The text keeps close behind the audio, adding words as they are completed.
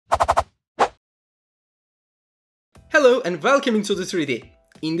Hello and welcome into the 3D.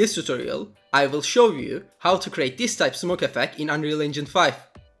 In this tutorial, I will show you how to create this type smoke effect in Unreal Engine 5.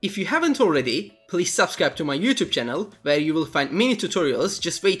 If you haven't already, please subscribe to my YouTube channel where you will find many tutorials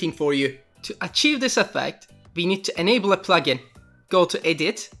just waiting for you. To achieve this effect, we need to enable a plugin. Go to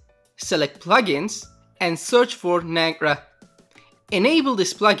Edit, select Plugins and search for Niagara. Enable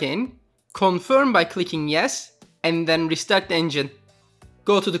this plugin, confirm by clicking Yes and then restart the engine.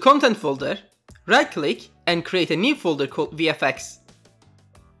 Go to the Content folder, right-click and create a new folder called VFX.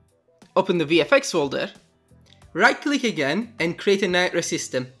 Open the VFX folder, right-click again and create a Niagara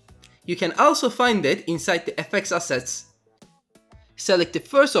system. You can also find it inside the FX assets. Select the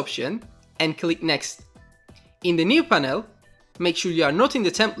first option and click Next. In the new panel, make sure you are not in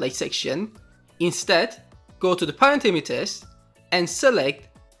the template section. Instead, go to the parent emitters and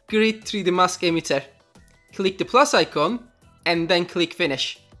select Grid 3D Mask Emitter. Click the plus icon and then click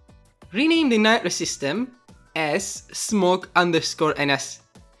Finish. Rename the Niagara system as smoke_ns,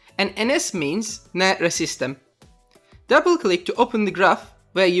 and NS means Niagara system. Double click to open the graph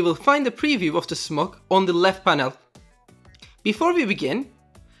where you will find a preview of the smoke on the left panel. Before we begin,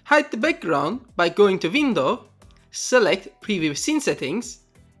 hide the background by going to Window, select Preview Scene Settings,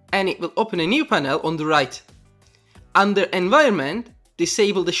 and it will open a new panel on the right. Under Environment,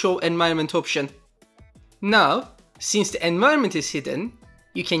 disable the Show Environment option. Now, since the environment is hidden,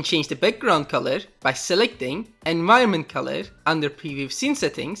 you can change the background color by selecting Environment Color under Preview Scene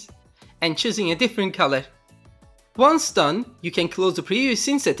Settings and choosing a different color. Once done, you can close the Preview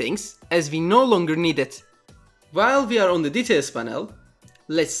Scene Settings as we no longer need it. While we are on the Details panel,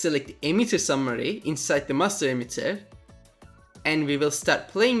 let's select the Emitter Summary inside the Master Emitter and we will start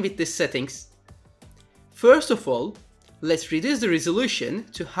playing with these settings. First of all, let's reduce the resolution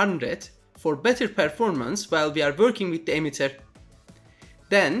to 100 for better performance while we are working with the emitter.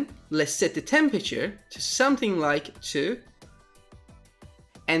 Then, let's set the temperature to something like 2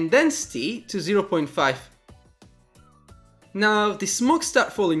 and density to 0.5. Now the smoke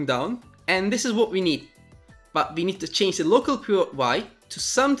starts falling down and this is what we need. But we need to change the local pivot Y to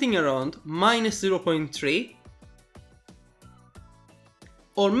something around -0.3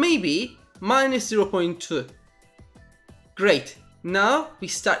 or maybe -0.2. Great, now we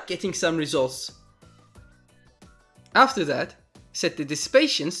start getting some results. After that, set the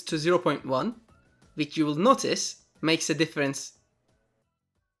dissipations to 0.1, which you will notice makes a difference.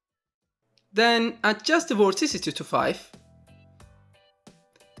 Then adjust the vorticity to 5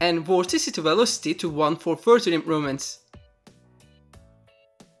 and vorticity velocity to 1 for further improvements.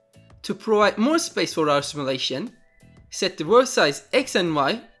 To provide more space for our simulation, set the world size X and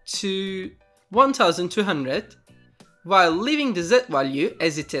Y to 1200 while leaving the Z value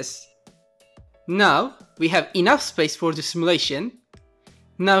as it is. Now we have enough space for the simulation.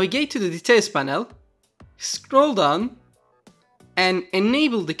 Navigate to the Details panel, scroll down and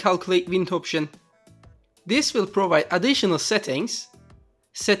enable the Calculate Wind option. This will provide additional settings.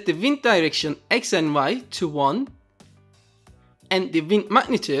 Set the wind direction X and Y to 1 and the wind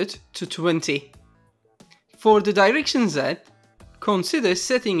magnitude to 20. For the direction Z, consider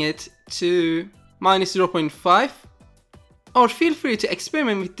setting it to -0.5 or feel free to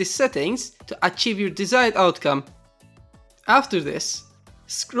experiment with these settings to achieve your desired outcome. After this,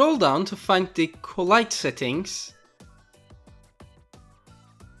 scroll down to find the Collide settings.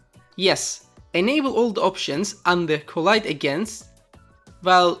 Yes, enable all the options under Collide Against.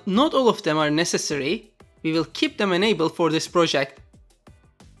 While not all of them are necessary, we will keep them enabled for this project.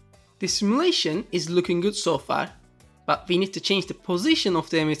 The simulation is looking good so far, but we need to change the position of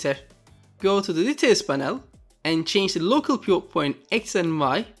the emitter. Go to the Details panel and change the local pivot point X and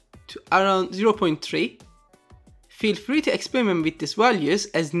Y to around 0.3. Feel free to experiment with these values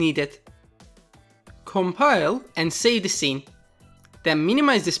as needed. Compile and save the scene. Then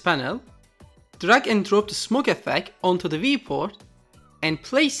minimize this panel, drag and drop the smoke effect onto the viewport and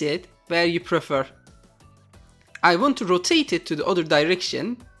place it where you prefer. I want to rotate it to the other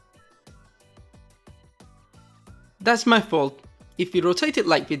direction. That's my fault. If we rotate it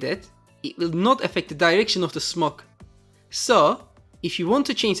like we did, it will not affect the direction of the smoke. So, if you want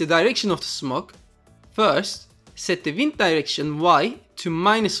to change the direction of the smoke, first set the wind direction Y to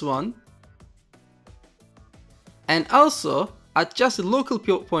 -1 and also adjust the local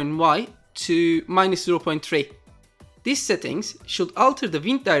pivot point Y to -0.3. These settings should alter the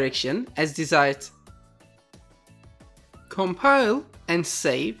wind direction as desired. Compile and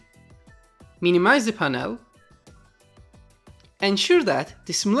save. Minimize the panel. Ensure that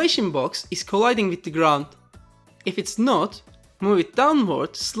the simulation box is colliding with the ground. If it's not, move it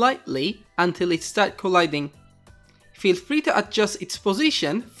downward slightly until it starts colliding. Feel free to adjust its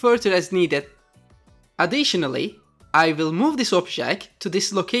position further as needed. Additionally, I will move this object to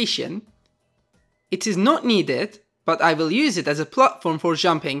this location. It is not needed, but I will use it as a platform for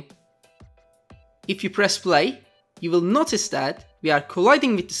jumping. If you press play, you will notice that we are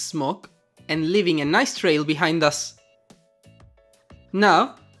colliding with the smoke and leaving a nice trail behind us.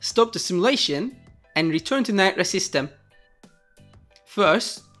 Now, stop the simulation and return to Niagara system.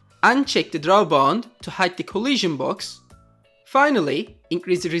 First, uncheck the draw bound to hide the collision box. Finally,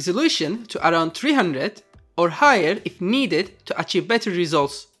 increase the resolution to around 300 or higher if needed to achieve better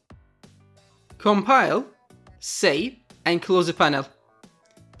results. Compile, save, and close the panel.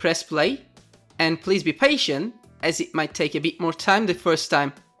 Press play, and please be patient as it might take a bit more time the first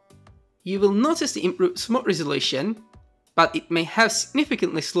time. You will notice the improved smoke resolution, but it may have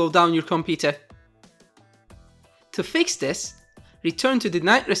significantly slowed down your computer. To fix this, return to the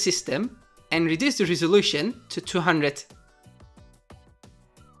Niagara system and reduce the resolution to 200.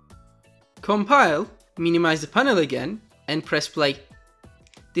 Compile, minimize the panel again, and press play.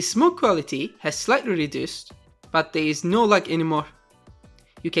 The smoke quality has slightly reduced, but there is no lag anymore.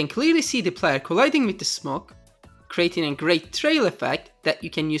 You can clearly see the player colliding with the smoke, creating a great trail effect that you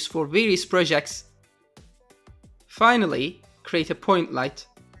can use for various projects. Finally, create a point light.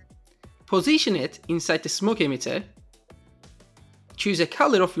 Position it inside the smoke emitter. Choose a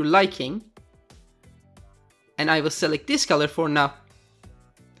color of your liking, and I will select this color for now.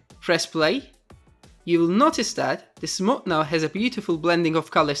 Press play. You will notice that the smoke now has a beautiful blending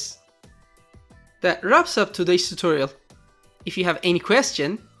of colors. That wraps up today's tutorial. If you have any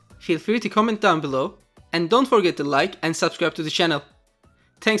question, feel free to comment down below, and don't forget to like and subscribe to the channel.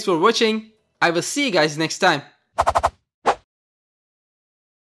 Thanks for watching. I will see you guys next time.